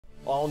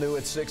All new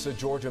at 6, a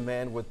Georgia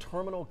man with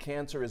terminal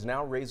cancer is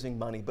now raising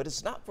money, but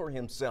it's not for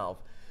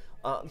himself.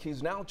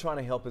 He's now trying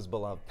to help his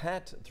beloved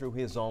pet through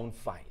his own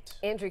fight.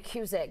 Andrew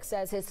Kuzyk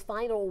says his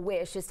final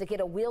wish is to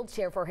get a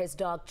wheelchair for his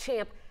dog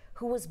Champ,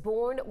 who was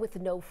born with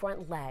no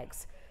front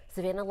legs.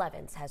 Savannah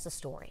Levins has the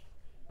story.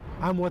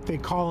 I'm what they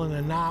call an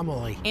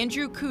anomaly.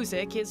 Andrew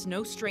Kuzyk is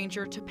no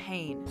stranger to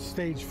pain.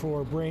 Stage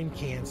 4 brain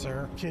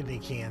cancer, kidney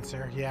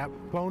cancer, yep.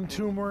 Bone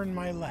tumor in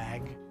my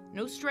leg.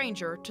 No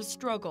stranger to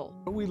struggle.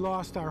 We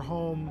lost our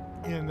home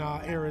in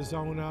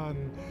Arizona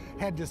and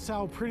had to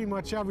sell pretty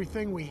much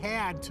everything we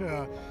had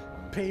to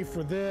pay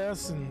for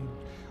this and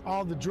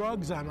all the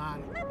drugs I'm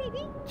on. Hi,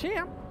 baby.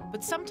 Champ.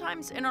 But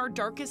sometimes in our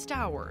darkest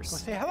hours, Well,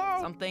 say hello.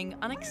 Something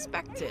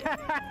unexpected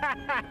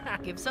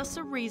gives us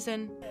a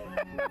reason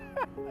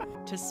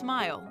to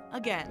smile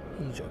again.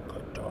 He's a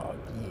good dog,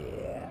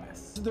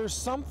 yes. There's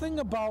something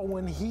about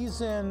when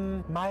he's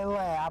in my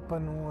lap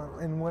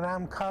and when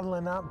I'm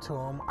cuddling up to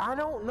him. I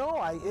don't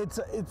know.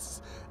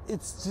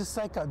 It's just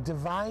like a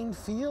divine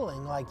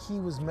feeling, like he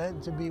was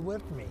meant to be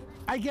with me.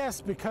 I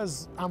guess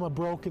because I'm a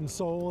broken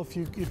soul, if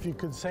you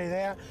could say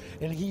that,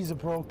 and he's a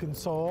broken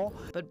soul.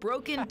 But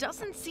broken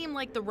doesn't seem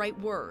like the right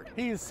word.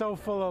 He is so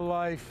full of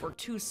life. For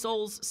two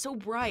souls so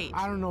bright.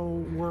 I don't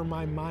know where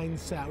my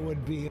mindset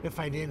would be if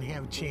I didn't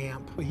have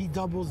Champ. He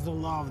doubles the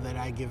love that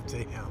I give to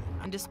him.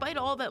 And despite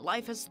all that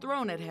life has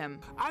thrown at him,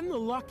 I'm the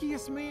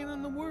luckiest man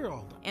in the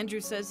world.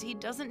 Andrew says he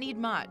doesn't need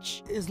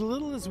much. As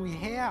little as we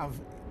have,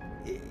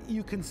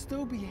 you can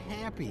still be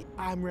happy.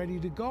 I'm ready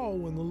to go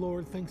when the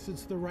Lord thinks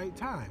it's the right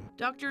time.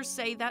 Doctors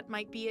say that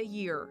might be a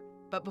year.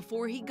 But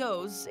before he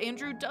goes,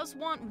 Andrew does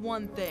want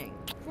one thing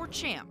for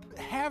Champ.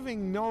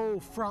 Having no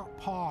front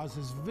paws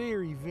is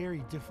very,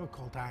 very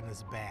difficult on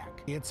his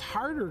back. It's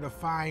harder to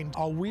find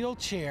a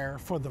wheelchair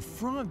for the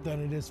front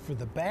than it is for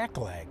the back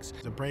legs.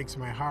 It breaks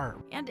my heart.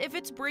 And if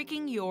it's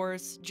breaking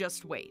yours,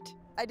 just wait.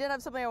 I did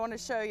have something I want to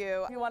show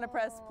you. If you want to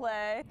press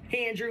play.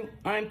 Hey Andrew,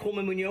 I'm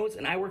Coleman Munoz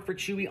and I work for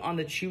Chewy on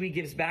the Chewy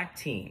Gives Back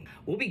team.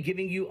 We'll be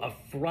giving you a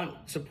front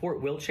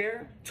support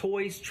wheelchair,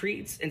 toys,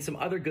 treats, and some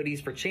other goodies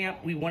for Champ.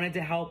 We wanted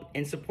to help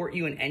and support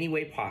you in any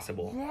way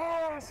possible.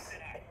 Yes!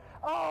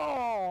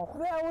 Oh,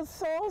 that was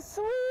so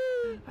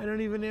sweet! I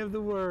don't even have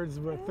the words,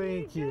 but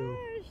thank you.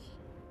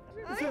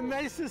 It's the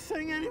nicest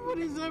thing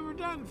anybody's ever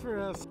done for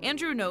us.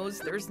 Andrew knows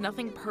there's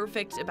nothing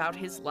perfect about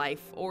his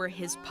life or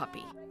his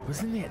puppy.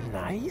 Wasn't that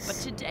nice? But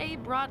today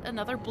brought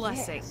another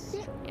blessing. Yes.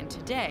 And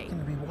today, You're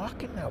gonna be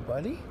walking now,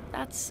 buddy.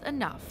 that's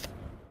enough.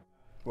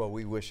 Well,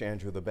 we wish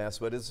Andrew the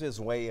best, but it's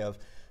his way of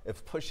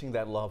pushing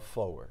that love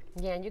forward.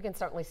 Yeah, and you can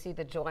certainly see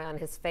the joy on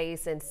his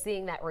face, and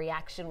seeing that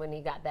reaction when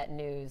he got that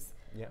news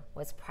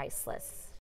was priceless.